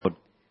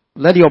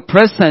Let your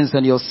presence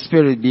and your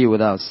spirit be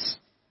with us.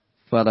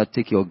 Father,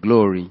 take your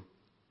glory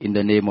in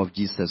the name of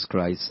Jesus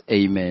Christ.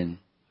 Amen.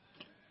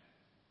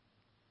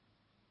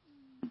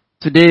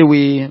 Today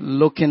we're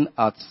looking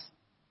at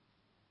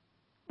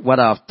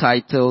what I've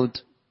titled,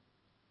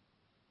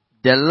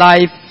 The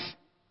Life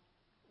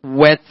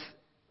Worth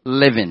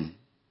Living.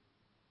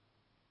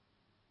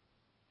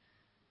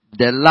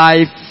 The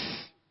life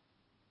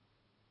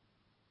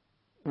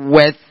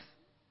worth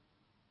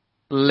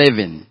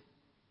living.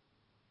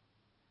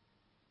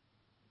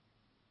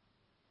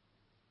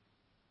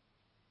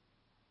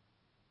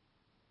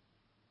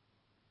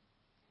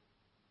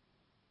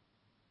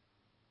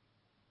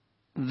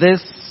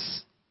 This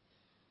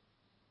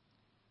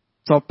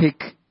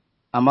topic,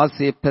 I must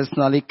say,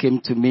 personally came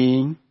to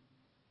me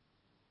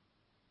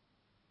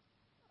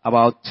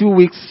about 2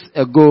 weeks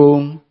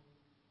ago,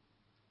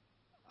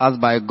 as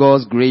by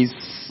God's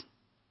grace,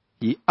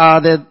 He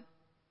added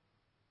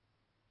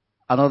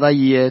another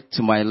year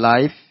to my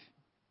life.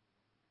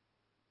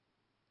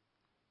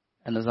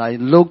 And as I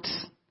look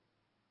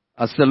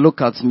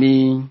at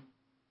me,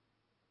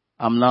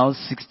 I'm now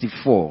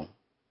 64.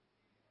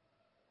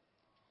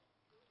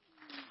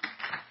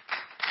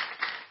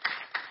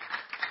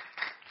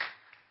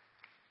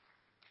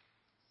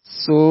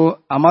 So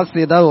I must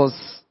say that was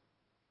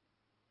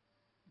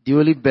the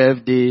only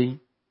birthday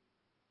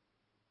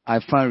I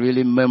find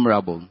really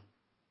memorable.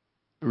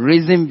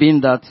 Reason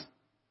being that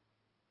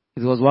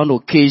it was one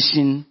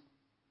occasion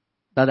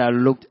that I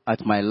looked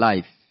at my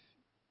life.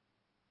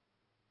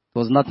 It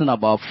was nothing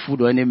about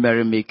food or any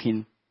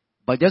merrymaking,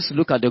 but just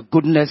look at the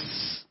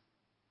goodness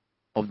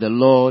of the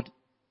Lord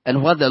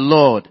and what the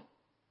Lord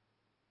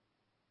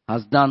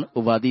has done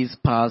over these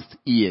past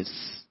years.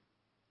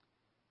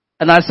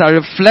 And as I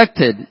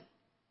reflected,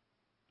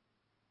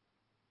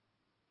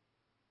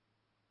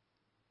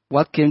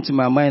 what came to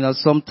my mind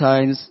is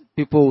sometimes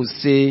people will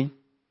say,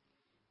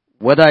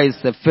 whether it's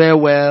a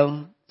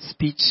farewell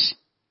speech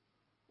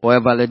or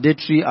a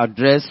valedictory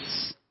address,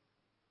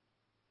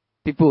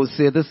 people will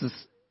say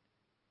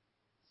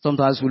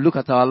sometimes we look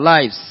at our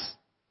lives,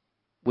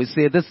 we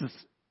say this is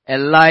a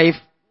life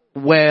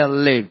well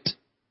lived.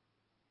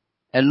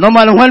 And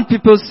normally when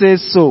people say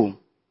so,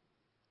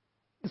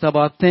 it's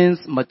about things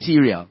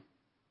material.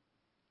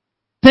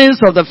 Things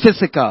of the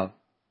physical.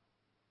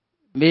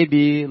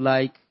 Maybe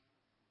like,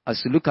 as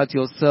you look at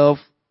yourself,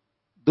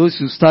 those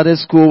you started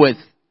school with,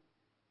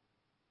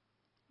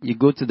 you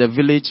go to the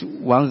village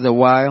once in a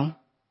while,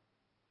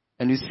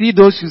 and you see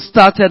those you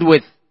started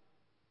with,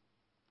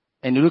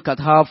 and you look at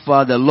how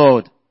far the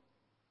Lord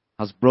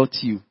has brought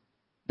you.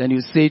 Then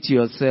you say to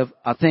yourself,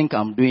 I think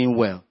I'm doing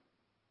well.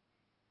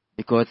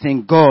 Because I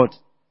think God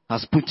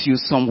has put you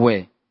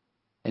somewhere.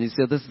 And you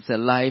say, this is a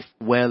life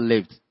well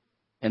lived.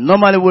 And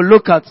normally we'll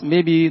look at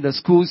maybe the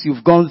schools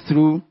you've gone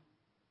through,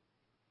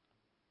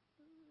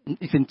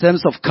 if in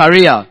terms of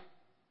career,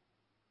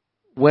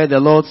 where the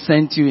Lord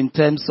sent you in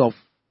terms of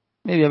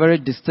maybe a very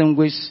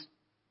distinguished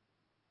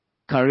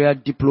career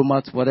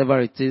diplomat,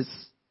 whatever it is,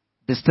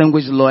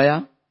 distinguished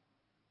lawyer,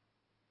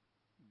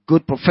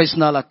 good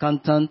professional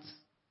accountant,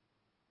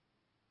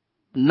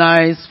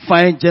 nice,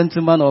 fine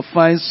gentleman or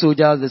fine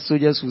soldier, the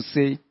soldiers will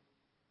say.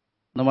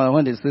 Normally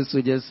when they say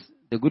soldiers,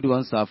 the good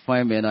ones are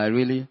fine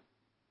men.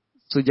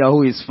 Soldier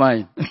who is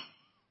fine.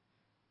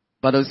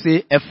 But they'll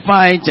say a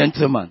fine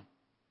gentleman.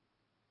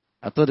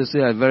 I thought they say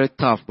are very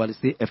tough, but they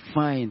say a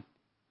fine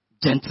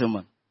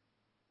gentleman.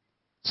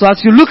 So as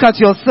you look at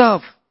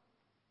yourself,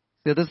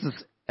 say this is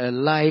a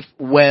life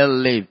well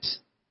lived.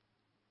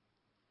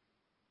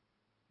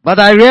 But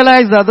I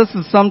realize that this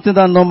is something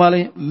that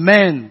normally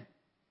men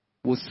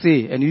will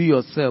say, and you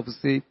yourself will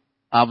say,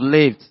 I've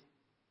lived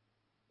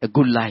a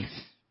good life.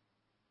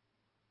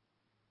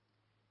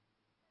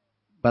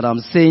 But I'm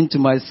saying to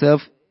myself,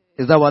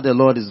 is that what the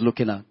Lord is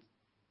looking at?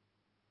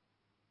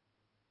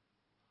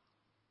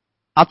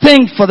 I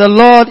think for the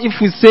Lord, if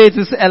we say it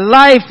is a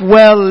life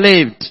well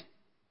lived,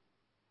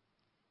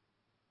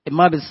 it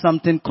might be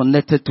something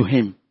connected to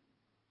Him.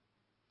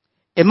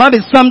 It might be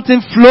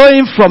something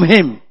flowing from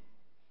Him.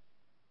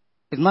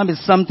 It might be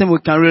something we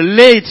can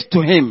relate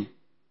to Him.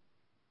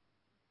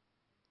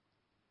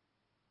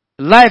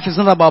 Life is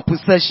not about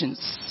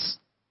possessions.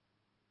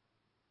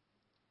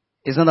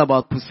 It's not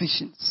about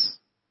positions.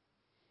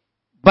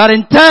 But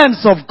in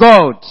terms of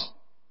God,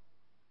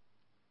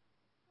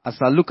 as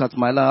I look at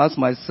my life, I ask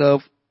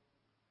myself,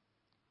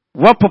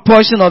 what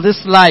proportion of this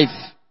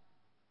life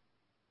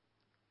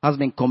has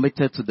been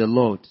committed to the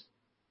Lord?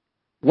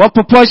 What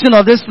proportion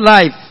of this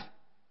life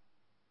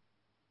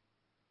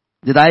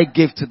did I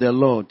give to the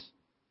Lord?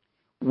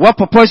 What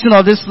proportion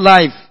of this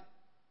life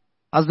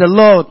has the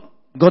Lord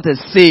got a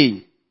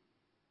say?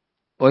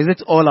 Or is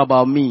it all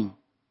about me?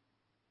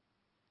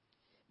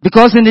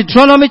 Because in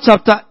Deuteronomy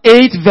chapter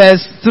 8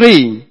 verse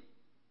 3,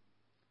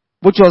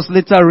 which was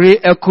later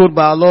re-echoed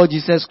by our Lord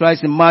Jesus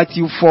Christ in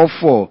Matthew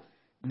 4:4.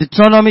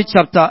 Deuteronomy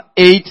chapter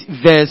 8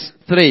 verse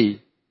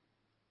 3.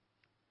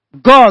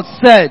 God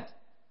said,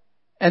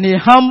 and He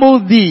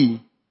humbled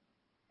thee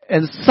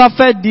and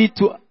suffered thee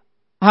to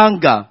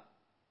hunger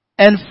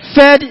and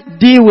fed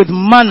thee with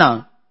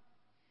manna,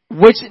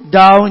 which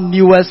thou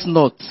knewest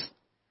not,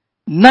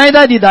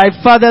 neither did thy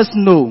fathers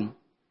know,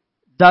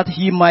 that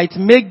he might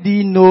make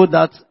thee know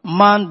that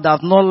man does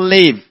not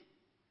live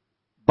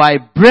by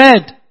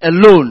bread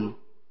alone,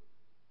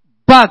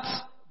 but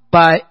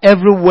by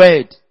every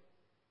word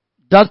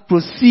that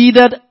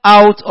proceeded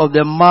out of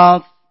the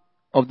mouth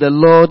of the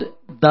Lord,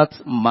 that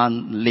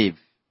man live.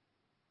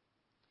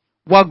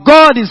 What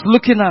God is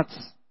looking at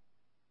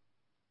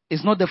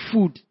is not the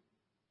food,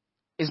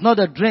 it's not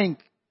the drink,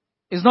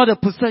 it's not the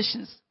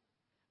possessions,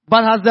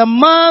 but has the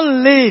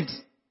man lived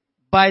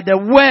by the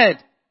word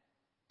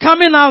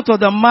coming out of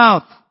the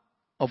mouth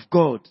of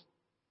God?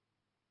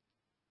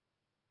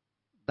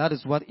 That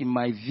is what, in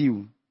my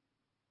view,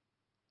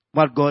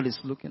 what God is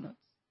looking at.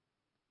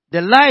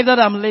 The life that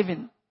I'm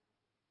living,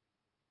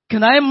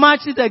 can I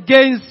match it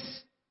against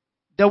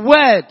the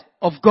word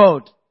of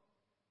God?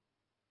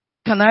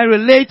 Can I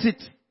relate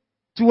it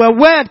to a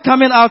word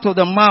coming out of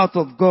the mouth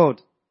of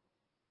God?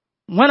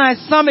 When I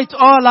sum it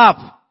all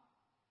up,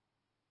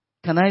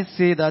 can I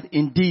say that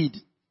indeed,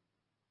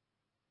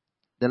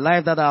 the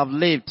life that I have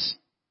lived,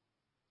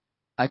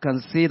 I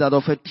can say that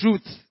of a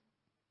truth,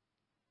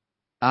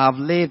 I have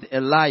lived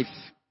a life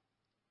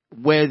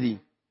worthy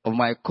of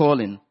my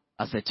calling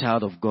as a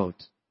child of God.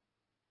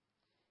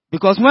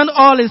 Because when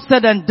all is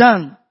said and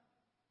done,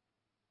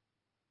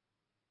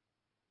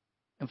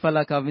 in fact,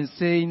 like I've been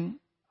saying,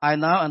 I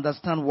now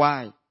understand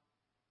why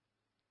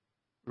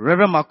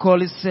Reverend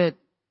Macaulay said,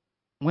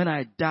 when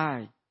I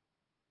die,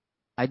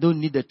 I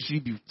don't need a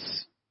tribute,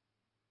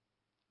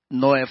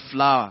 nor a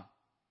flower.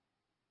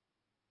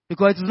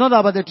 Because it is not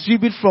about the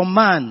tribute from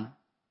man.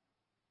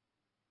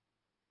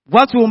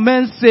 What will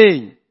men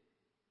say?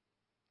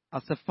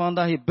 As a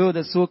founder, he built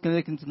the Soul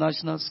Clinic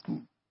International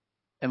School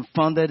and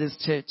founded his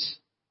church.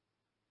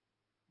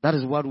 That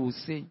is what we'll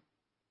say.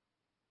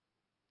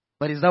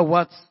 But is that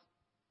what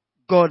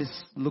God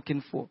is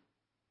looking for?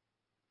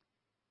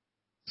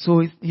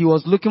 So he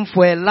was looking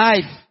for a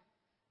life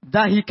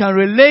that he can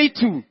relate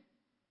to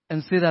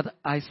and say that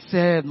I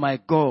served my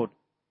God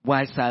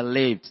whilst I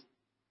lived.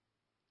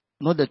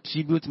 Not the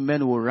tribute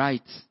men will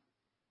write.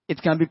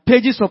 It can be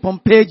pages upon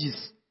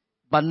pages,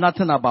 but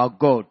nothing about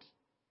God.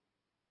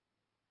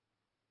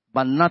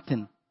 But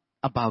nothing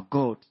about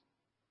God.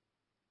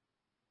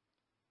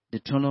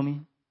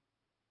 Deuteronomy,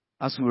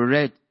 as we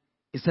read,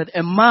 it said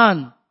a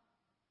man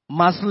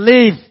must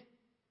live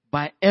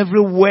by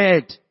every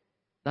word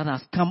that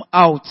has come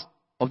out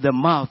of the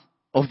mouth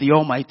of the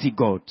Almighty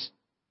God.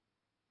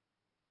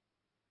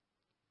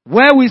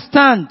 Where we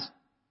stand,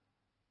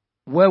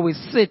 where we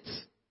sit,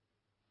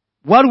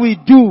 what we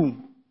do,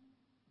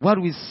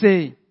 what we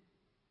say,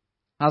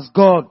 has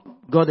God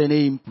got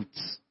any input?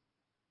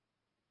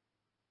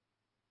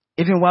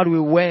 Even what we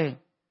wear,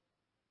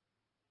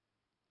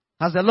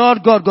 has the Lord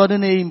God got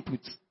any input?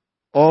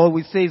 All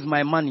we say is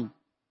my money,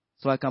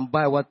 so I can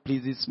buy what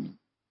pleases me.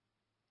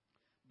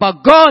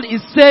 But God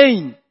is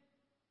saying,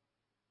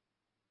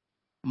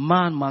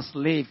 man must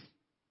live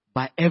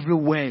by every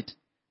word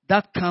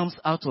that comes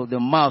out of the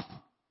mouth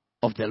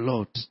of the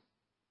Lord.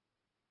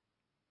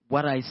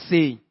 What I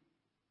say,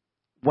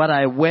 what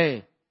I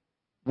wear,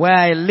 where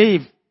I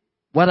live,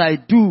 what I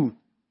do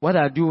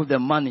with the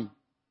money,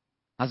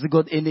 has it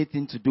got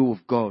anything to do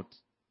with God?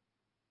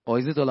 Or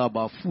is it all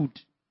about food?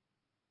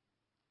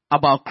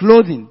 About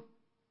clothing?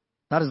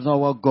 That is not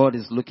what God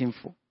is looking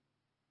for.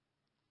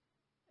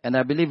 And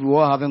I believe we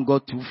all haven't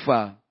got too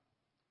far.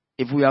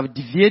 If we have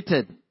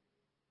deviated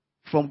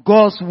from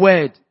God's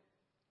word,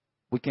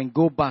 we can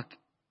go back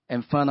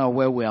and find out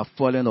where we have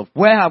fallen off.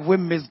 Where have we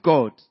missed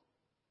God?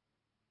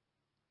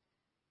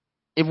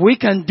 If we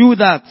can do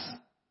that,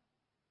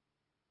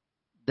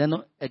 then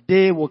a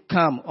day will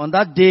come. On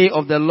that day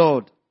of the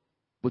Lord,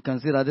 we can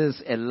say that this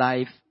is a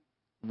life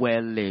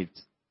well lived.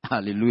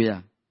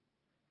 Hallelujah.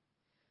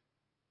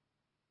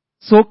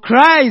 So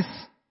Christ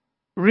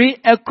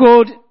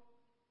re-echoed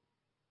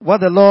what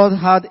the Lord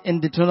had in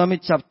Deuteronomy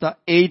chapter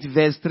 8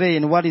 verse 3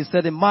 and what he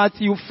said in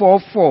Matthew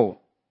 4:4.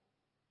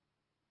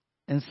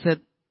 And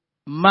said,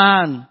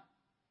 man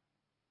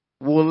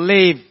will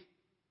live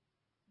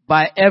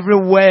by every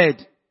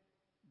word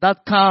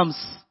that comes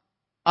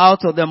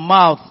out of the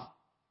mouth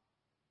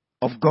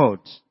of God.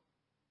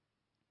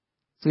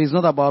 So it's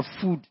not about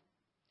food.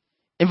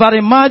 In fact,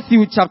 in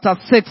Matthew chapter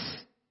 6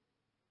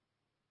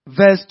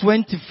 verse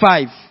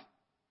 25,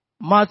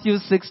 Matthew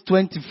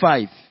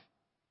 6:25.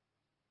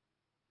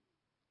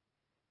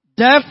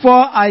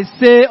 Therefore I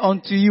say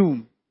unto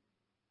you,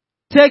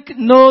 take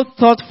no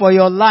thought for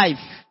your life,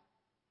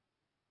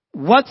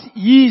 what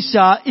ye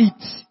shall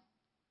eat,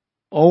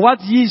 or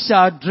what ye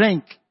shall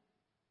drink,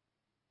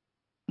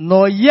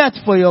 nor yet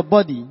for your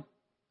body,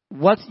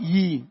 what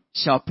ye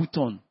shall put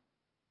on.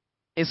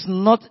 Is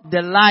not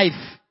the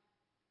life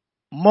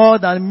more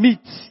than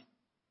meat,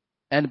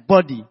 and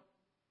body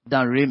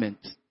than raiment?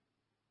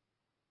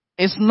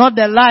 Is not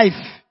the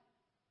life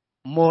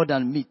more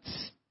than meat?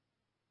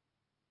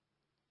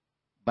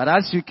 But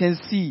as you can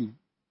see,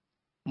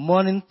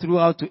 morning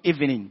throughout to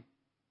evening,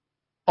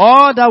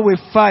 All that we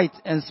fight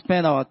and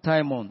spend our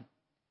time on is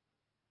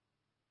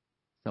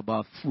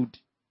about food,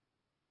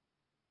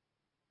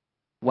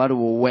 what we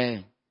will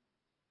wear,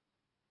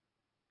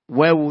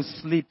 where we will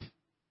sleep.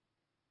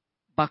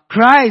 But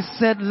Christ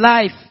said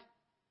life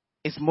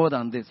is more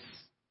than this.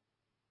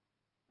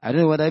 I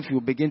don't know whether if you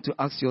begin to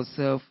ask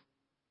yourself,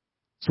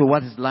 so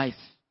what is life?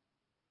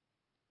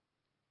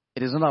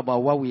 It is not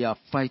about what we are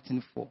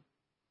fighting for.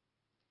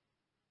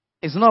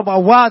 It's not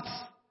about what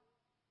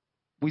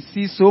we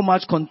see so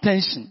much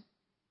contention.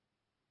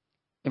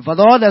 And for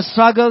all the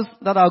struggles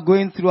that are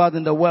going throughout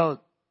in the world,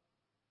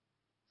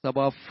 it's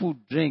about food,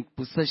 drink,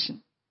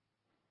 possession.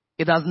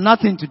 It has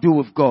nothing to do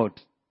with God.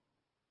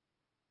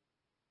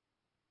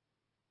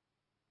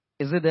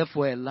 Is it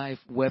therefore a life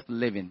worth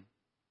living?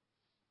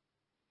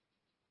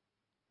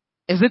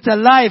 Is it a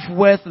life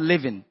worth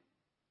living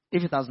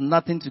if it has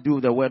nothing to do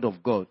with the word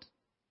of God?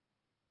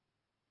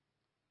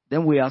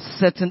 Then we are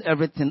setting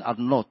everything at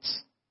naught.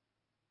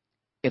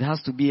 It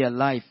has to be a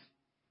life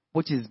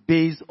which is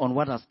based on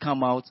what has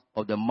come out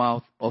of the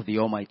mouth of the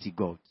Almighty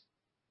God.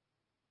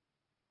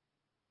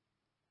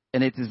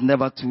 And it is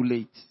never too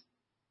late.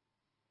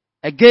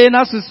 Again,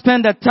 as we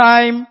spend the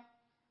time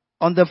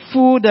on the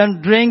food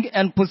and drink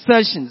and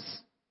possessions,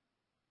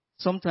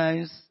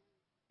 sometimes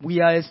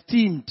we are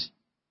esteemed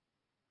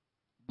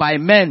by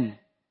men.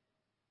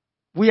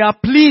 We are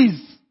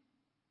pleased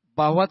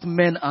by what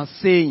men are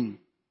saying.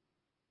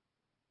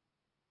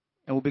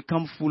 And we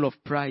become full of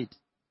pride.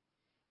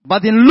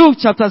 But in Luke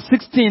chapter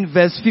 16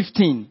 verse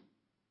 15,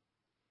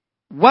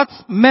 what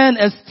men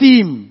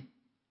esteem,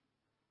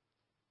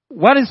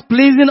 what is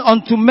pleasing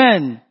unto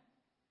men,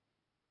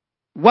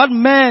 what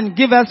men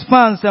give us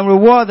thanks and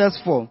reward us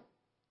for,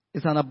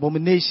 is an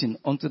abomination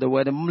unto the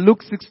word. In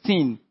Luke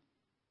 16,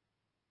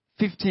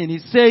 15, he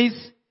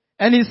says,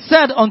 and he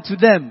said unto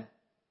them,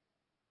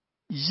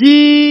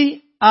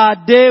 ye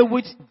are they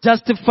which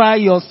justify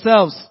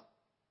yourselves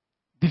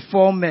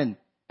before men.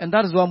 And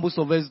that is what most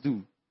of us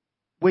do.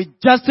 We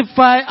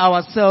justify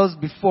ourselves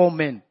before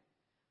men.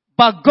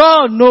 But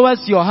God knoweth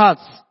your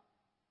hearts.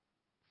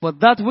 For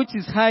that which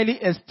is highly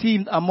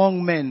esteemed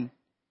among men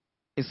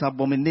is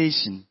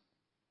abomination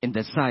in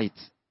the sight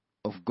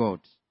of God.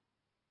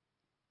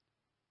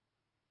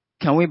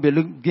 Can we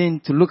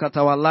begin to look at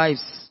our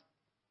lives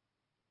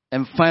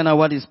and find out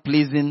what is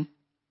pleasing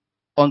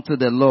unto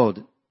the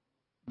Lord?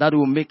 That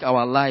will make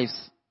our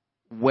lives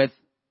worth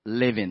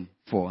living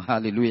for.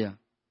 Hallelujah.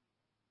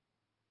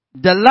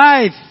 The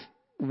life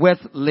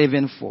worth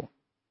living for.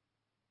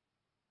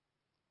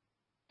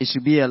 It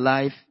should be a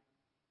life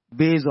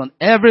based on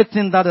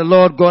everything that the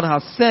Lord God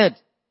has said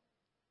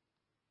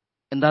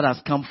and that has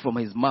come from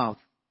his mouth.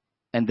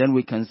 And then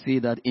we can see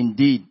that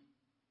indeed,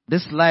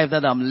 this life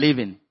that I'm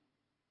living,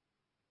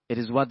 it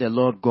is what the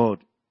Lord God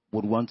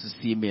would want to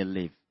see me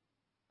live.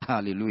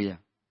 Hallelujah.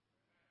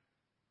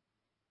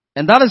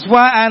 And that is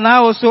why I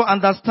now also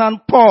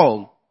understand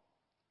Paul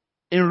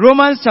in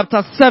Romans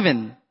chapter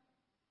 7,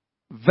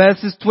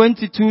 verses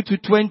 22 to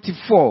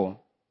 24.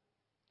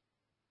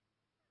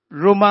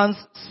 Romans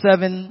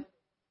 7,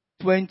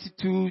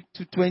 22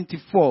 to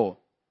 24.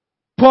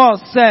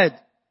 Paul said,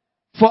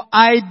 for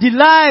I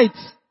delight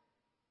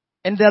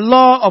in the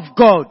law of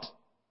God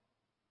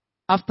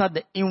after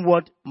the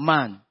inward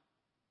man.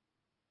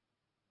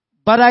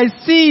 But I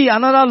see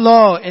another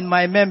law in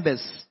my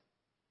members,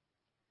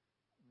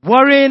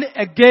 warring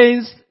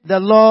against the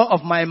law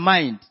of my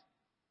mind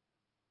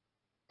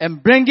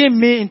and bringing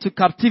me into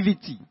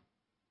captivity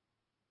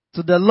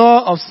to the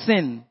law of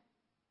sin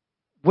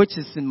which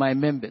is in my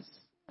members.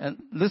 And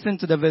listen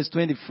to the verse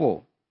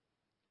 24.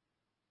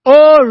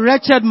 O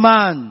wretched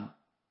man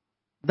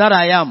that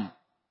I am,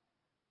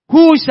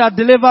 who shall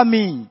deliver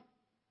me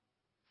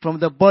from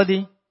the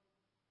body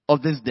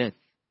of this death?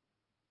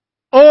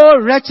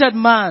 O wretched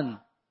man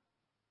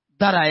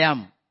that I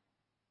am.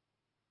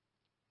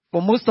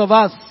 For most of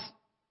us,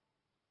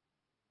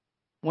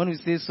 when we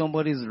say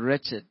somebody is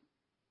wretched,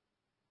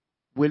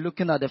 we're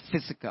looking at the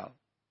physical.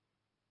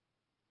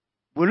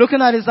 We're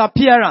looking at his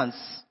appearance.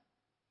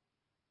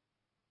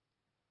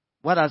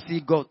 What has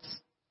he got?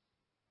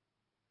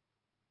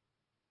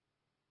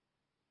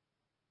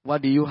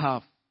 What do you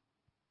have?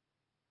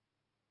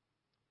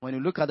 When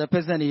you look at the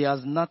person, he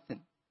has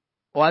nothing.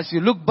 Or as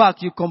you look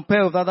back, you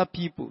compare with other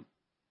people.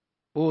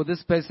 Oh,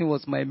 this person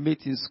was my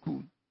mate in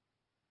school.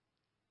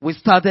 We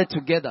started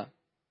together.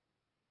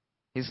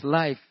 His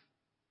life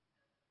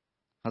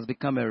has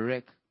become a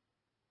wreck.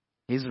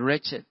 He's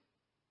wretched.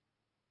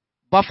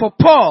 But for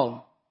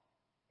Paul,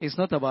 it's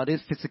not about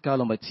his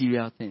physical or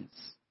material things.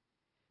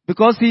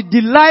 Because he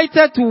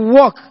delighted to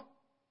walk,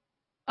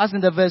 as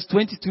in the verse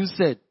 22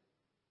 said.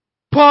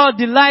 Paul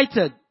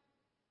delighted,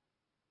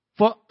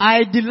 for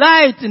I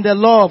delight in the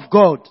law of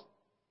God.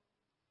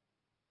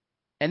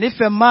 And if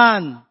a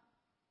man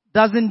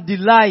doesn't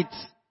delight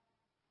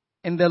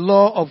in the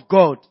law of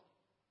God,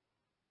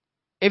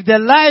 if the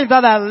life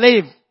that I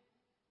live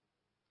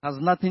has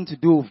nothing to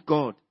do with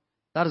God,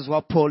 that is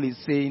what Paul is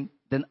saying,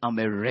 then I'm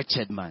a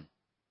wretched man.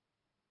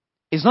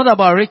 It's not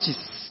about riches.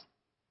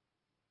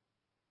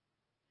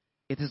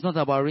 It is not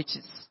about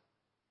riches.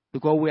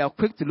 Because we are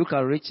quick to look at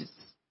riches.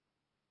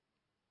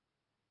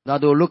 Now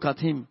they'll look at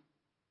him.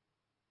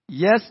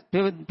 Yes,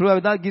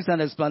 probably that gives an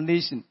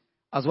explanation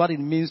as what it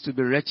means to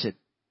be wretched.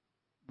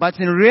 But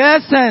in real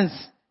sense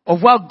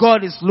of what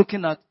God is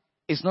looking at,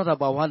 it's not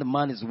about what the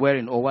man is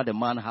wearing or what the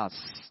man has.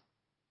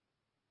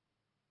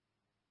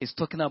 It's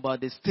talking about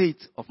the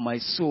state of my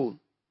soul.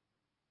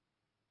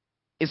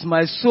 Is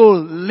my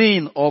soul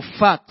lean or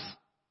fat?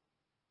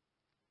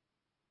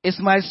 Is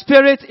my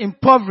spirit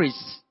impoverished?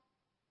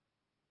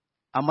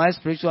 Am I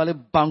spiritually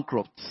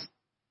bankrupt?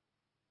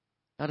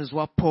 That is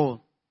what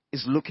Paul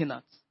is looking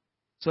at.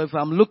 So if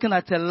I'm looking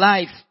at a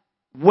life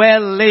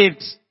well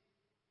lived,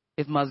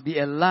 it must be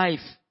a life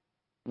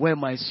where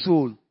my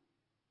soul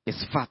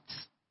is fat.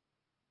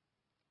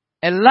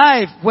 A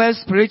life where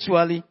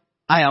spiritually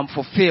I am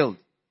fulfilled.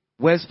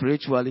 Where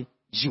spiritually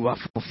you are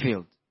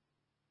fulfilled.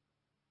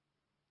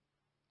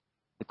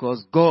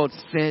 Because God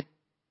said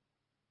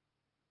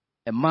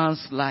a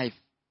man's life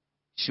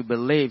should be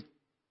lived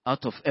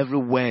out of every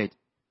word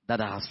that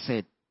I have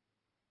said.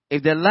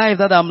 If the life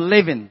that I'm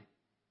living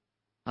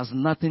has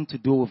nothing to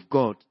do with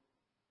God,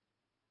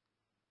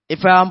 if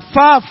I am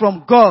far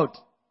from God,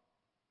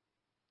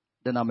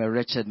 then I'm a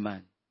wretched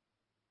man.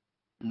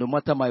 No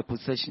matter my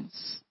possessions,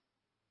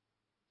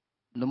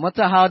 no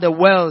matter how the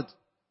world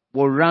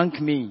will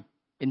rank me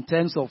in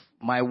terms of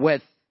my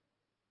worth,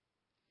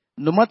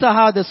 no matter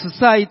how the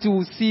society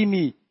will see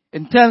me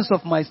in terms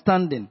of my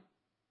standing,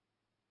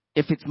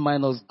 if it's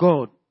minus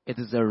God, it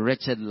is a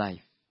wretched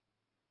life.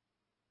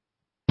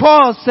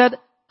 Paul said,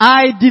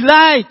 I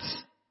delight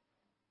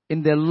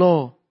in the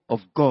law of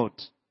God.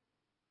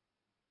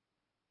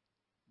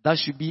 That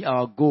should be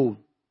our goal.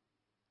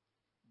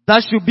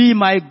 That should be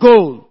my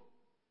goal.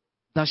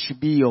 That should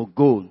be your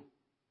goal.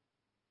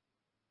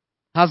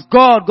 Has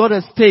God got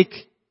a stake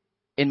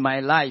in my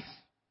life?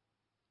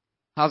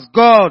 Has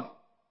God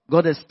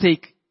got a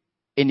stake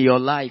in your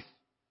life?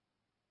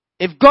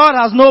 If God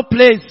has no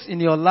place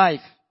in your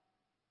life,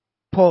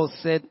 Paul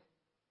said,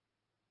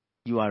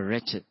 you are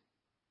wretched.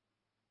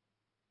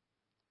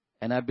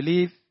 And I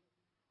believe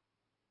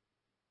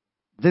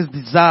this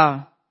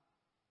desire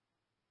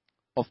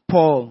of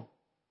Paul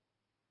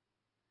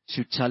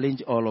should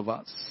challenge all of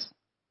us.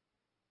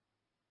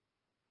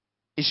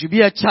 It should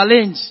be a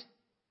challenge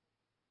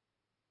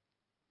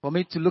for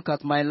me to look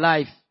at my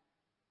life.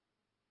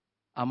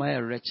 Am I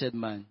a wretched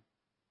man?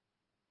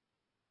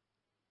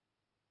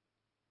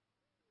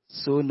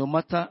 So no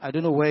matter, I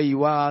don't know where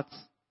you are at,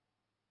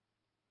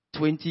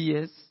 20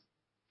 years,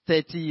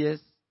 30 years,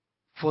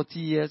 40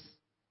 years,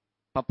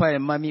 Papa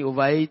and Mommy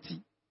over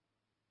 80.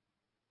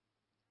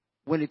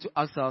 We need to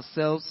ask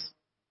ourselves,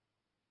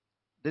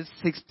 this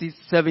 60,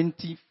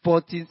 70,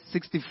 40,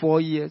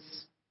 64 years,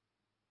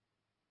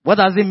 what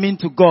does it mean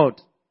to God?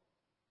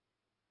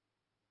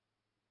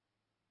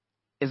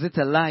 Is it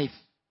a life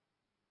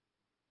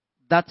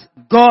that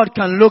God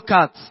can look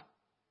at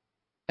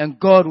and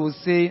God will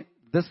say,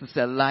 this is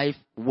a life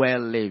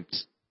well lived?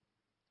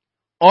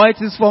 Or it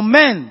is for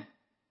men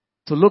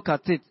to look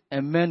at it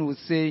and men will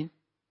say,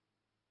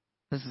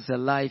 this is a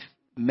life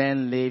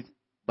men live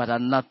but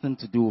had nothing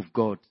to do with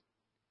God.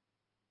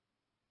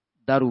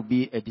 That will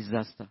be a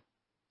disaster.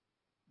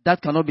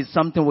 That cannot be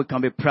something we can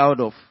be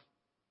proud of.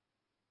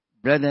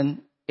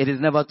 Brethren, it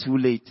is never too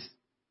late.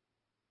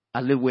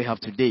 At least we have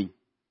today.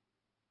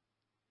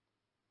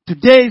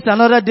 Today is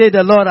another day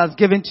the Lord has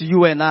given to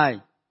you and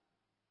I.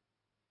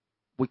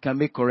 We can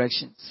make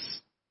corrections.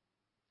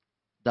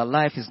 That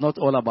life is not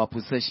all about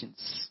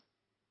possessions.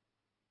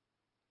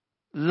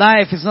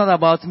 Life is not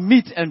about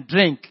meat and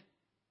drink.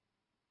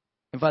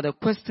 In fact, the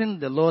question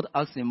the Lord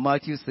asked in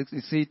Matthew 6,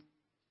 he said,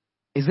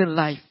 is it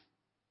life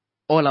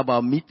all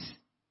about meat?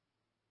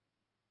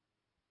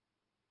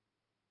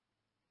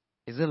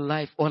 Is it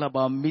life all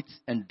about meat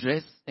and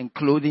dress and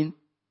clothing?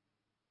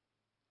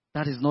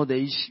 That is not the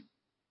issue.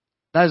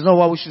 That is not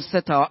what we should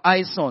set our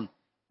eyes on.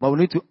 But we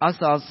need to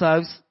ask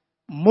ourselves,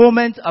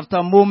 moment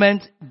after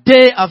moment,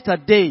 day after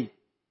day,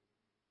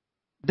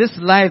 this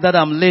life that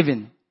I'm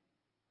living,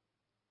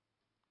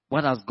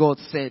 what has God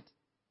said?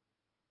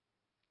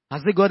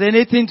 Has it got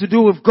anything to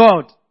do with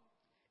God?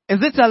 Is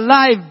it a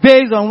life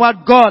based on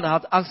what God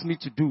has asked me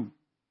to do?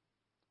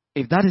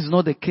 If that is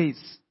not the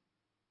case,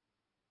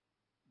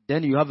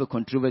 then you have a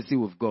controversy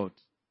with God.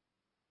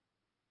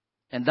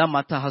 And that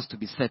matter has to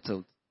be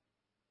settled.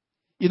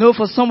 You know,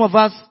 for some of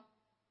us,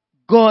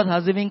 God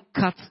has even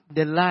cut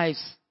the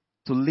lives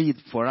to lead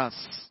for us.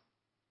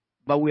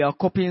 But we are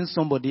copying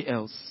somebody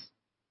else.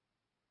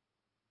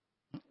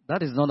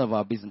 That is none of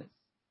our business.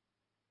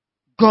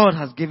 God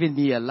has given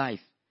me a life.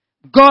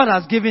 God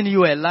has given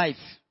you a life.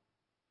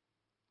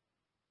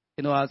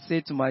 You know, I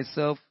say to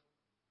myself,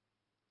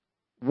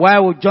 why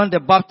would John the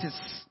Baptist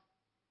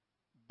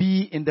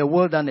be in the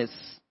wilderness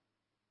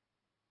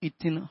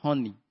eating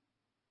honey?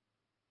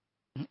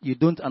 You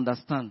don't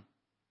understand.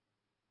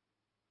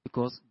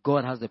 Because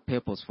God has a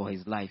purpose for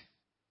his life.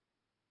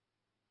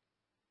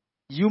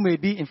 You may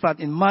be, in fact,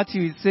 in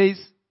Matthew it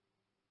says,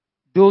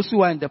 those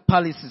who are in the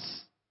palaces,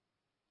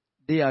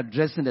 they are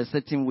dressed in a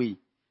certain way.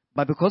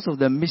 But because of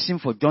the mission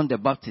for John the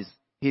Baptist,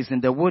 he's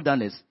in the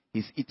wilderness,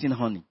 he's eating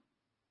honey.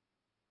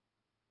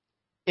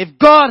 If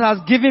God has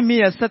given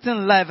me a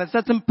certain life, a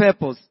certain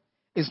purpose,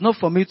 it's not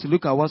for me to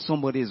look at what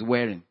somebody is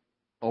wearing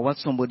or what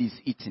somebody is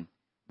eating.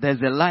 There's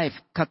a life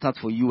cut out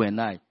for you and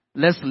I.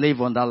 Let's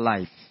live on that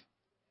life.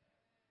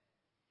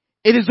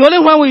 It is only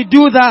when we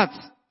do that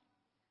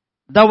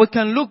we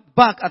can look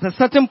back at a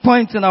certain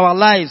point in our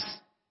lives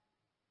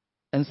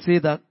and say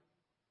that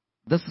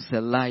this is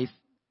a life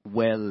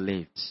well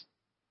lived.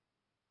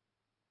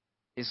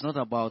 It's not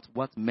about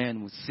what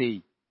men will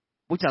say,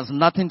 which has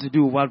nothing to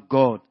do with what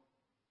God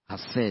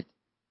has said.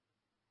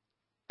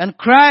 And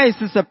Christ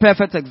is a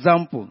perfect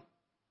example.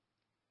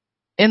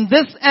 In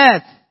this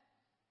earth,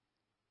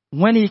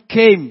 when he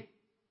came,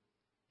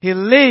 he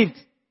lived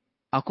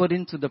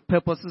according to the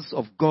purposes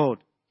of God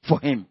for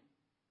him.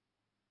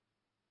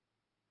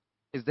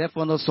 It's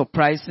therefore not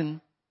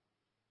surprising.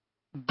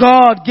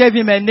 God gave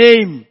him a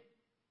name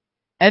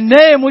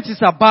which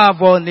is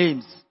above all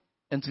names.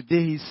 And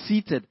today he's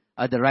seated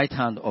at the right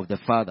hand of the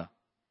Father.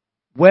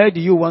 Where do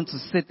you want to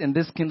sit in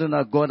this kingdom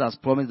that God has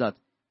promised that?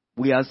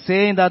 We are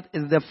saying that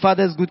it's the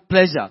Father's good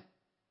pleasure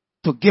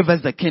to give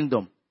us the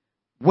kingdom.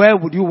 Where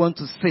would you want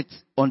to sit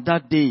on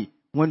that day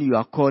when you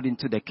are called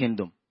into the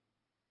kingdom?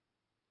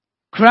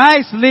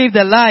 Christ lived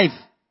the life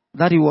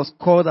that he was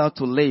called out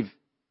to live.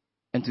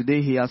 And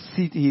today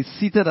he's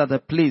seated at a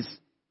place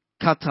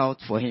cut out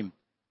for him.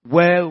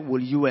 Where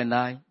will you and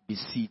I be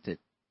seated?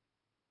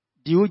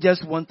 Do you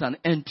just want an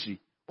entry,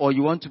 or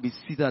you want to be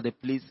seated at a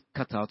place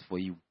cut out for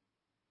you?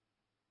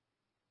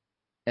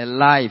 A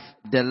life,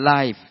 the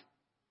life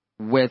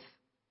worth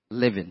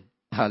living.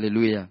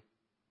 Hallelujah.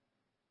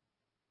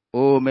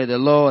 Oh, may the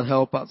Lord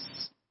help us.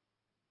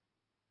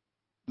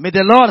 May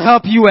the Lord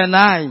help you and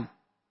I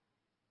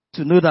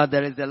to know that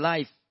there is a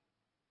life,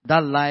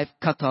 that life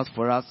cut out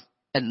for us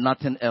and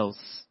nothing else.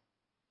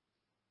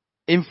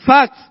 In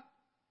fact,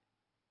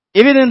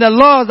 even in the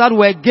laws that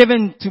were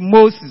given to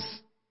Moses,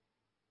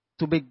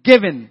 to be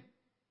given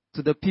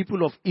to the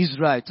people of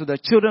Israel, to the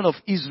children of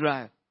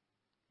Israel,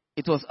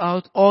 it was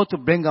all to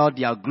bring out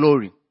their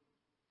glory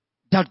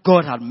that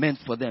God had meant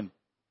for them.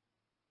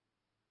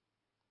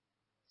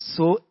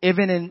 So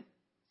even in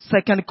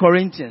 2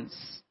 Corinthians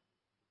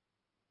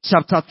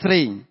chapter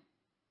 3,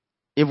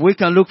 if we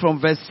can look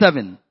from verse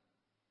 7,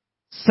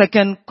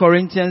 2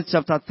 Corinthians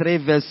chapter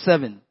 3 verse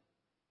 7,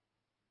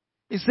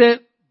 it said,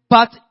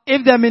 but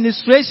if the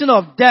administration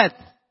of death,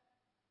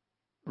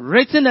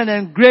 written and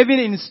engraven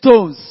in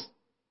stones,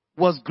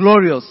 was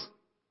glorious,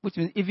 which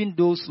means even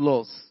those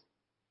laws,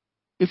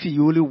 if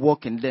you only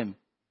walk in them,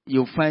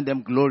 you'll find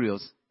them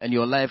glorious and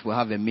your life will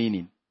have a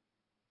meaning.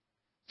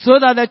 So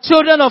that the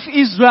children of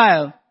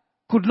Israel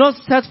could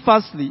not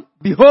steadfastly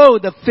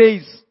behold the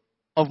face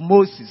of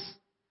Moses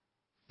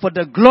for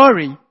the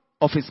glory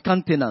of his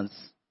countenance,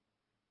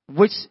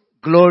 which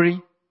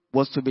glory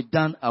was to be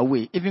done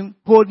away. Even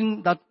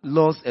holding that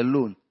laws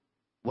alone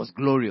was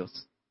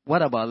glorious.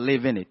 What about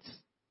living it?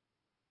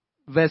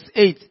 Verse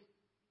 8.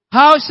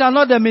 How shall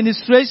not the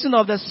ministration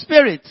of the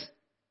Spirit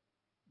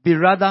be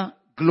rather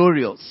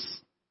glorious?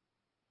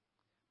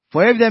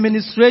 For if the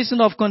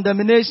ministration of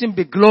condemnation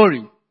be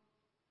glory,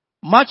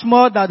 much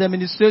more than the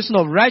ministration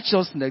of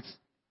righteousness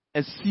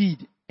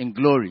exceed in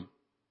glory.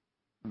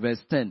 Verse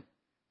 10.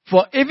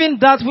 For even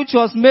that which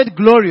was made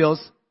glorious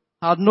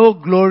had no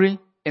glory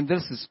in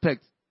this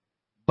respect,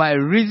 by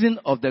reason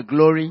of the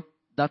glory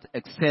that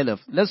excelleth.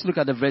 Let's look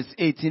at the verse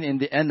 18 in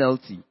the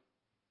NLT.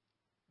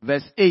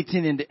 Verse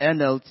 18 in the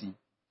NLT.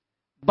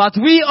 But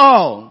we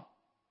all,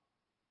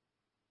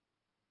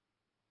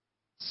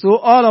 so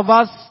all of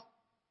us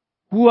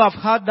who have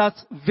had that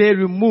veil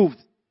removed,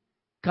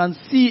 can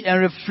see and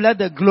reflect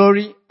the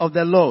glory of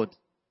the Lord.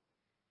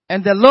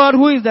 And the Lord,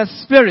 who is the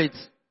Spirit,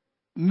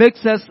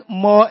 makes us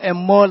more and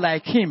more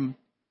like him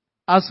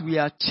as we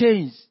are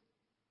changed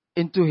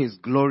into his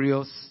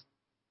glorious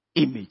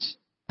image.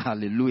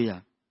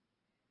 Hallelujah.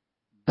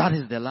 That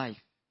is the life.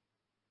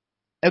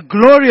 A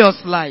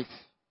glorious life.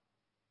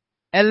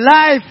 A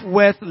life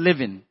worth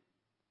living.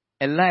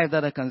 A life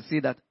that I can see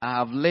that I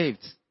have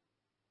lived.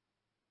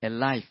 A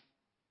life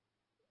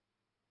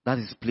that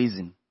is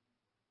pleasing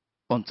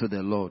unto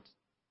the Lord.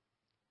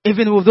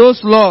 Even with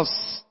those laws,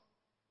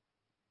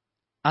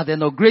 at the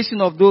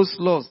inauguration of those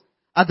laws,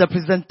 at the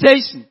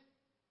presentation,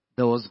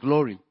 there was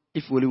glory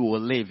if only we will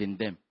live in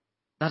them.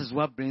 That is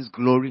what brings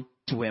glory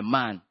to a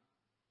man.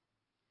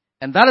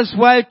 And that is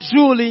why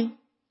truly,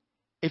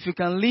 if you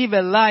can live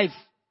a life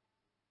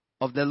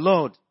of the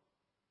Lord,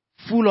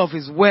 full of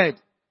his word,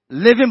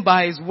 living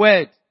by his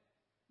word,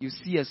 you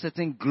see a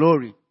certain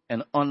glory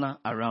and honor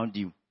around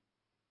you.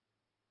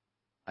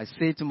 I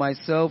say to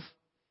myself,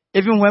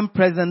 even when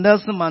President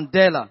Nelson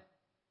Mandela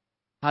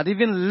had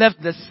even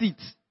left the seat,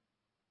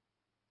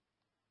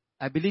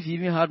 I believe he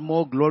even had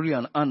more glory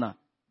and honor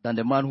than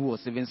the man who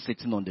was even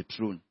sitting on the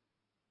throne.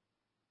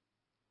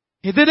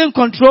 He didn't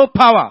control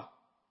power.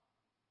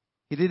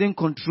 He didn't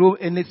control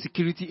any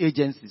security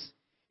agencies.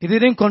 He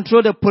didn't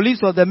control the police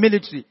or the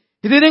military.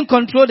 He didn't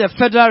control the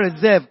Federal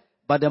Reserve,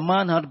 But the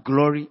man had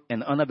glory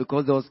and honor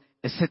because there was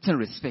a certain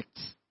respect.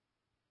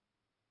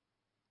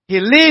 He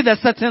lived a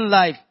certain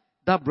life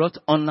that brought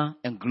honor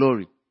and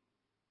glory.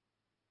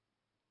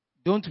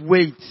 Don't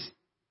wait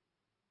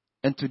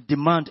and to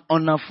demand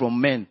honor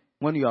from men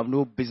when you have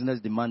no business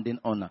demanding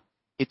honor.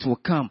 It will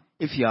come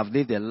if you have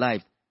lived a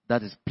life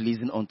that is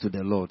pleasing unto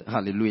the Lord.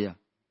 Hallelujah.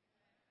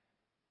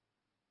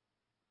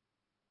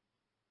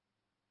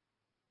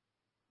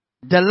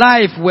 The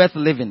life worth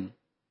living.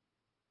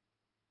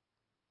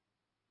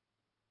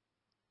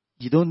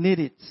 You don't need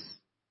it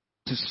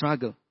to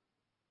struggle.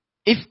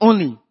 If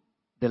only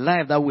the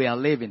life that we are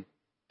living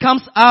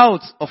comes out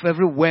of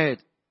every word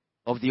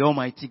of the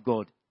Almighty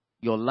God,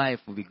 your life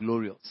will be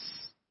glorious.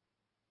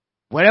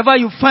 Wherever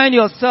you find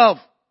yourself,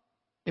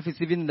 if it's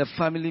even in the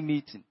family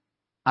meeting,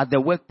 at the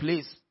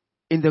workplace,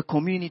 in the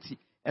community,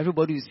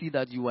 everybody will see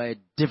that you are a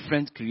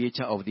different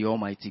creature of the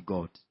Almighty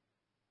God.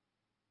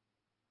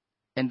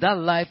 And that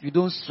life, you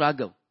don't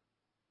struggle.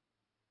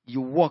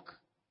 You walk.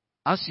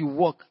 As you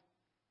walk,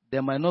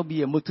 there might not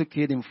be a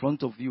motorcade in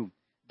front of you.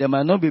 There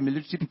might not be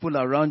military people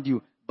around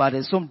you, but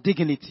there's some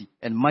dignity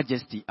and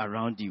majesty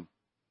around you.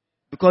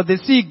 Because they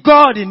see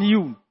God in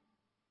you.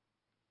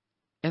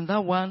 And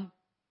that one,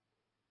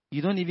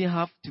 you don't even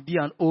have to be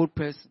an old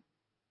person.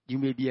 You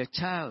may be a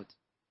child.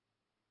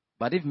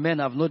 But if men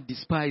have not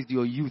despised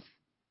your youth,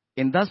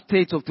 in that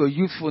state of your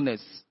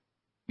youthfulness,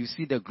 you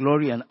see the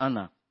glory and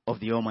honor of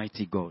the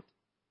Almighty God.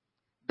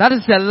 That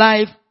is a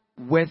life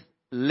worth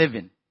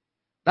living.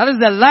 That is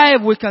the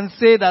life we can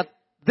say that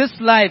this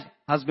life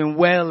has been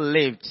well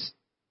lived.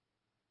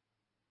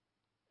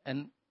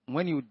 And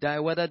when you die,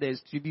 whether there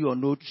is tribute or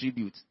no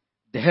tribute,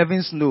 the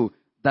heavens know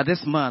that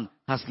this man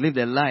has lived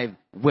a life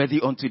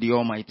worthy unto the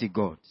Almighty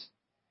God.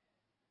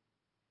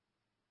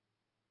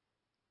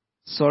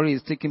 Sorry,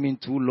 it's taking me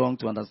too long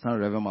to understand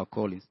Reverend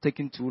Macaulay. It's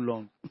taking too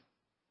long.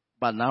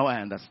 But now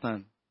I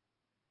understand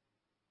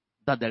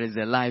that there is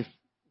a life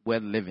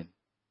worth living.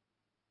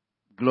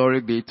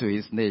 Glory be to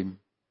his name.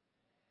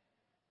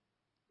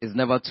 It's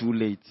never too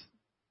late.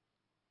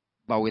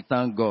 But we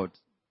thank God.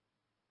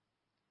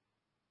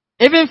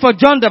 Even for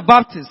John the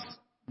Baptist,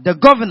 the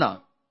governor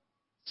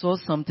saw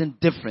something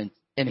different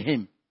in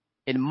him.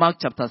 In Mark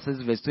chapter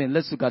 6 verse 20.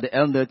 Let's look at the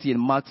LNT in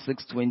Mark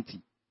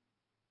 6:20.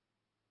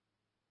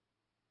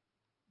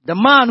 The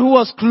man who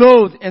was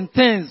clothed in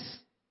things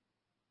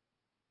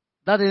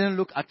that didn't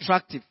look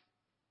attractive,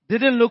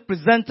 didn't look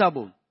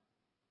presentable.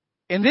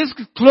 In this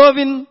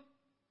clothing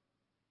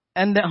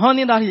and the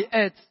honey that he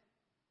ate,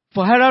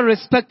 for Herod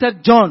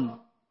respected John.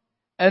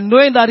 And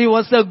knowing that he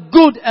was a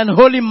good and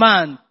holy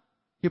man,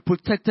 he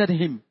protected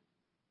him.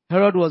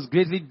 Herod was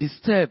greatly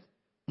disturbed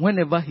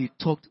whenever he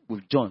talked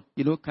with John.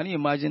 Can you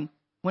imagine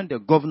when the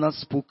governor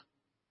spoke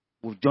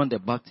with John the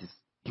Baptist?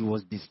 He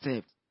was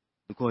disturbed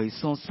because he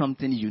saw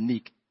something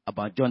unique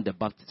about John the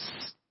Baptist.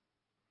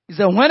 He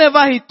said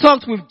whenever he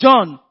talked with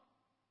John,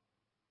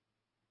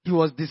 he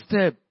was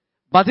disturbed.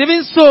 But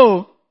even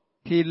so,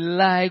 he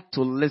liked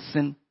to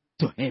listen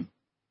to him.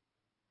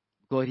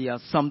 Because he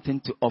has something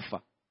to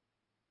offer.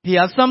 He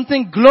has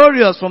something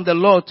glorious from the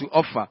Lord to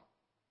offer.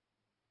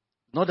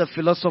 Not the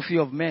philosophy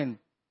of men,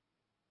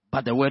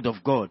 but the word of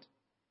God.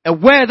 A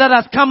word that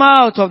has come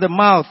out of the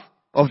mouth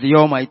of the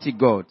Almighty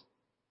God.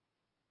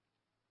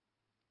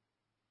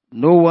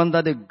 No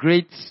wonder the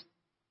great,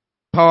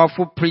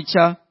 powerful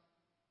preacher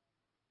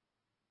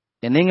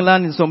in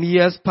England in some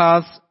years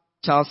past,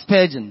 Charles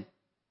Spurgeon,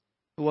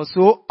 who was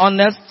so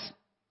honest,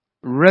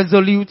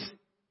 resolute,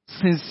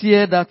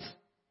 sincere that,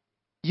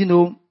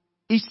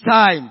 each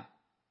time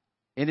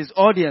in his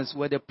audience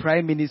were the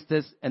prime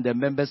ministers and the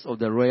members of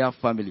the royal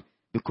family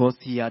because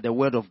he had the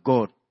word of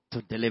God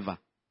to deliver.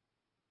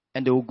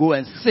 And they will go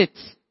and sit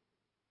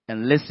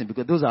and listen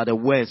because those are the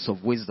words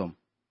of wisdom.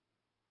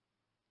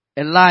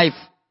 A life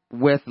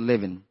worth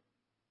living.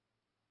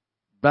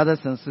 Brothers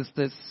and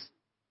sisters,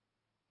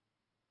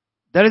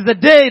 there is a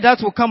day that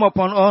will come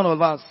upon all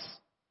of us.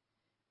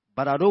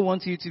 But I don't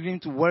want you to even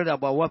to worry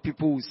about what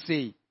people will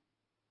say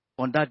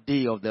on that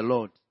day of the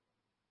Lord.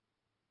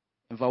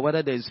 In fact,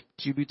 whether there is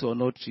tribute or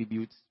no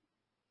tribute,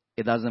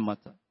 it doesn't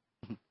matter.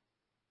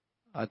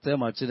 I tell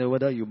my children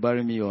whether you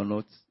bury me or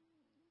not,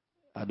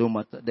 I don't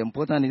matter. The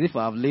important is if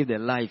I have lived a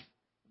life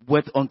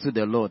worth unto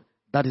the Lord,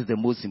 that is the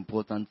most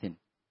important thing.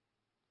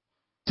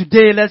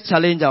 Today, let's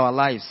challenge our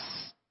lives.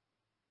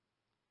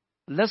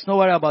 Let's not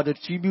worry about the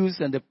tributes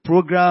and the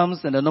programs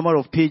and the number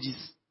of pages.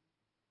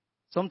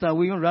 Sometimes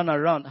we even run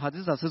around. Has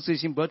this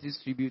association brought this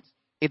tribute?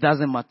 It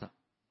doesn't matter.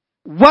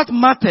 What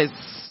matters?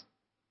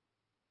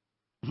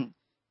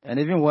 And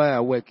even where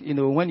I work,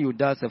 when you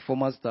die as a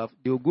former staff,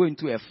 they will go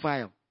into a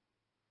file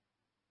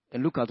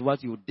and look at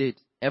what you did.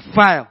 A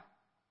file.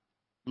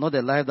 Not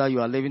the life that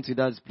you are living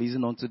today that is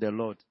pleasing unto the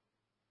Lord.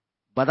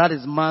 But that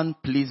is man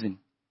pleasing.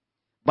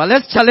 But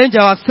let's challenge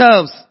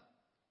ourselves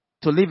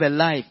to live a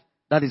life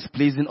that is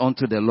pleasing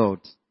unto the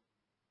Lord.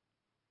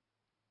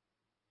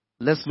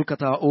 Let's look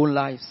at our own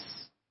lives.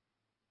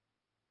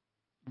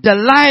 The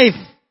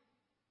life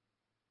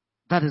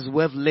that is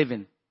worth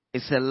living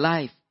is a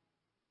life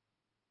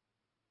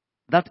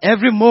that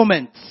every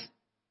moment,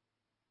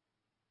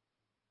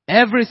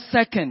 every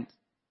second,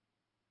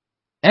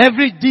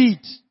 every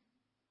deed,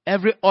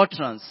 every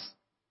utterance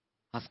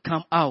has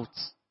come out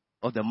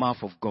of the mouth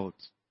of God.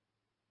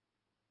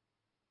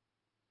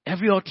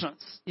 Every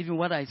utterance, even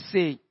what I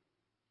say,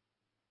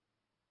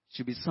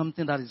 should be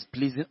something that is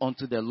pleasing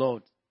unto the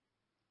Lord.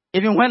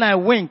 Even when I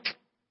wink,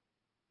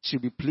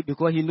 should be pleasing,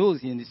 because He knows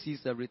He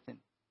sees everything.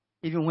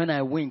 Even when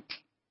I wink,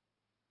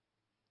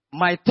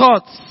 my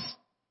thoughts,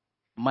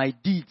 my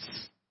deeds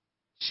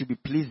should be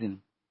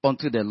pleasing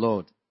unto the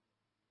Lord.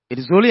 It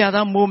is only at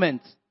that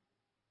moment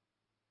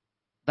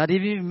that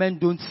even if men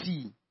don't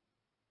see,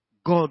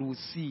 God will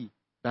see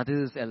that it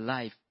is a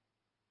life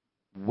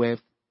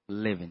worth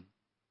living.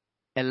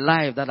 A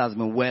life that has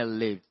been well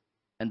lived.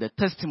 And the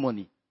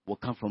testimony will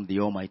come from the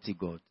Almighty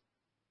God.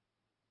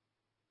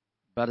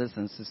 Brothers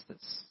and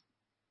sisters,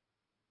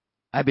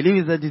 I believe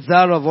it's the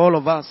desire of all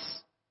of us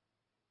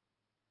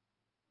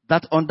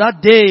that on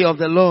that day of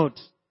the Lord,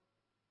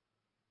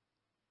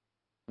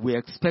 we're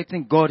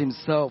expecting God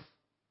Himself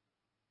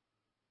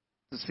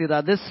to say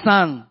that this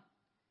Son,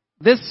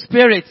 this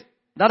Spirit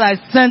that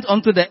I sent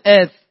unto the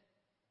earth,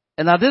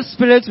 and that this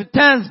Spirit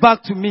returns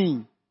back to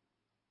me,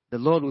 the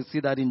Lord will see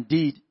that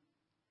indeed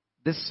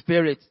this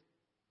Spirit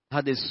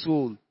had a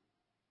soul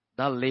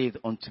that laid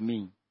unto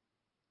me.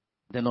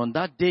 Then on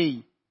that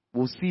day,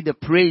 we'll see the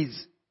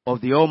praise of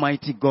the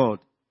Almighty God.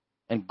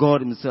 And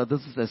God Himself,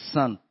 this is a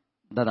Son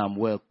that I'm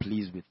well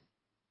pleased with.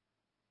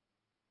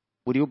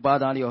 Would you bow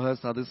down your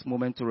heads at this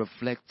moment to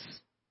reflect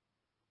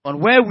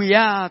on where we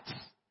are at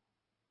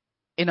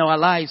in our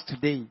lives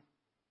today?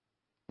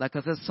 Like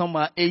I said, some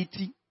are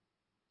 80,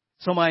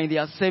 some are in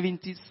their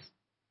 70s,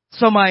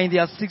 some are in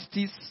their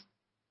 60s,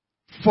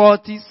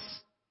 40s,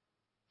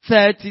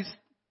 30s,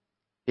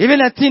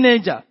 even a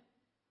teenager.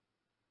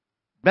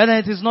 Brother,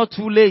 it is not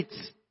too late.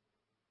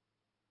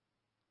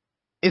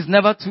 It's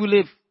never too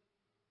late.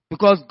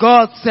 Because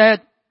God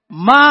said,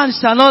 man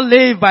shall not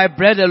live by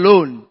bread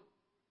alone,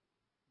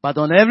 but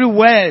on every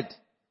word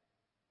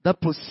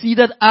that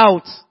proceeded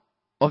out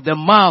of the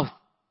mouth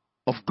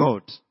of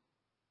God.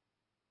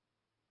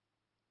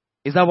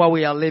 Is that what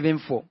we are living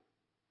for?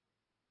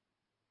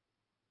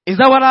 Is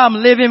that what I'm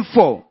living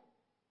for?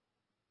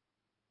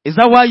 Is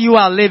that what you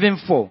are living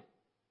for?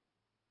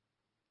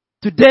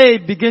 Today,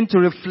 begin to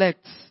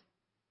reflect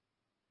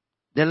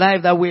the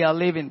life that we are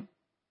living.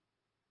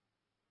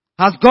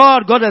 Has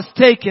God got a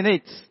stake in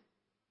it?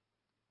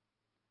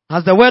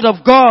 Has the word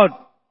of God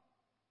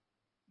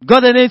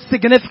got any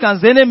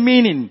significance, any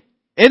meaning,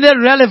 any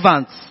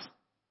relevance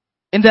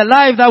in the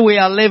life that we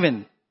are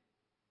living?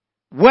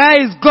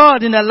 Where is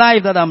God in the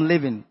life that I'm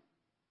living?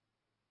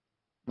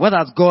 What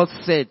has God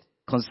said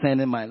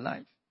concerning my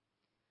life?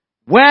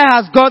 Where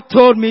has God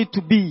told me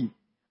to be?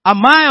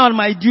 Am I on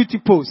my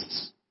duty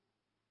post?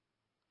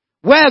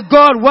 Where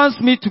God wants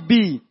me to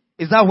be,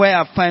 is that where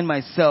I find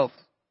myself?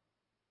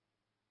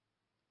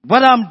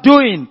 What I'm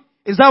doing,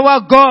 is that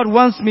what God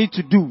wants me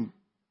to do?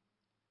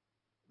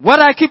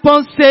 What I keep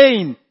on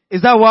saying,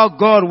 is that what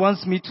God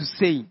wants me to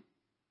say?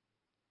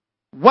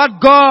 What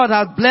God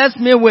has blessed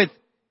me with,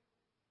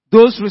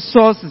 those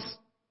resources,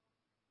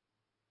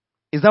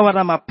 is that what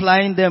I'm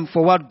applying them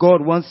for what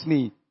God wants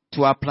me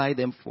to apply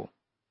them for?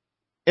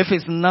 If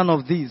it's none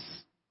of these,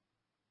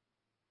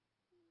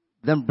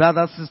 then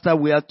brother, sister,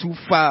 we are too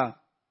far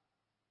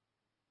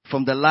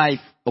from the life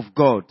of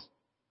God.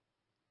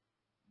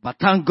 But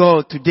thank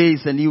God today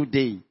is a new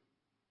day.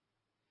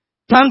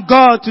 Thank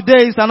God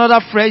today is another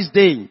fresh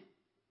day.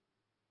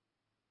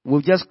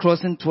 We're just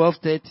crossing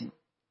 12:30.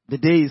 The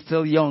day is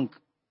still young.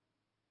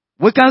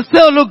 We can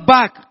still look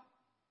back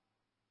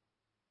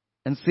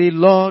and say,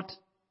 Lord,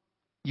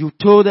 you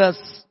told us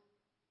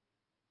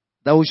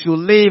that we should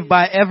live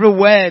by every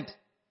word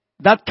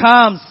that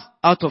comes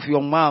out of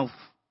your mouth.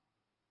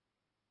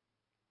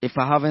 If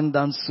I haven't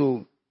done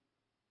so,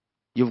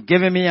 you've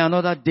given me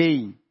another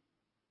day.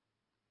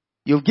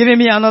 You've given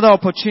me another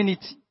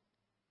opportunity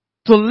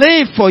to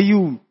live for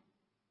you,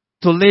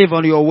 to live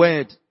on your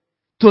word,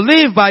 to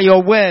live by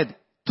your word,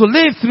 to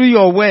live through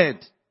your word.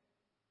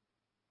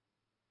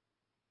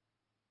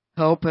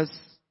 Help us,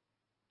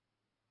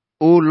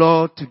 O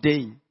Lord,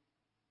 today.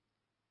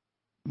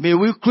 May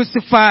we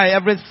crucify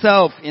every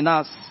self in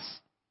us.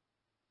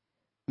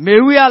 May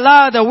we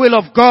allow the will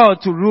of God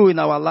to rule in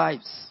our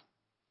lives.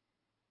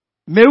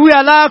 May we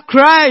allow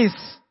Christ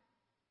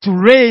to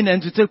reign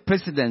and to take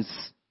precedence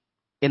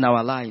in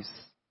our lives.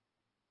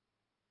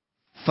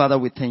 Father,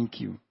 we thank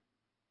you.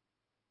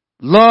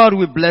 Lord,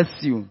 we bless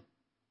you.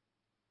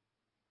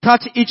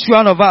 Touch each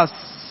one of us.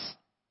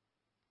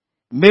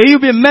 May you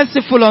be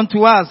merciful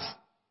unto us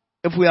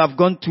if we have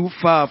gone too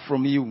far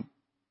from you.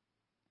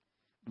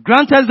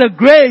 Grant us the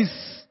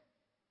grace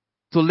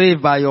to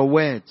live by your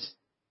word.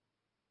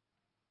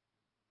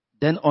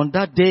 Then on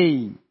that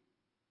day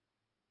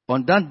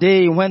when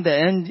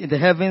the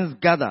heavens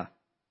gather,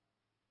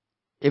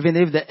 even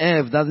if the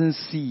earth doesn't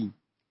see,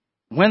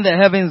 when the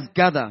heavens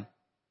gather,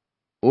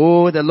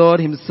 oh, the Lord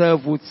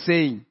himself would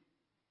say,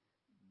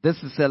 this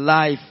is a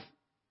life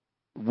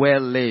well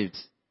lived.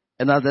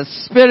 And as the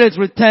Spirit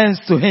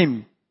returns to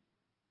him,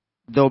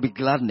 there will be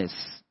gladness.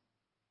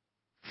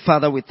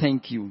 Father, we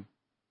thank you.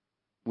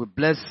 We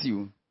bless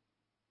you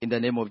in the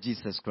name of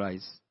Jesus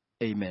Christ.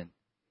 Amen.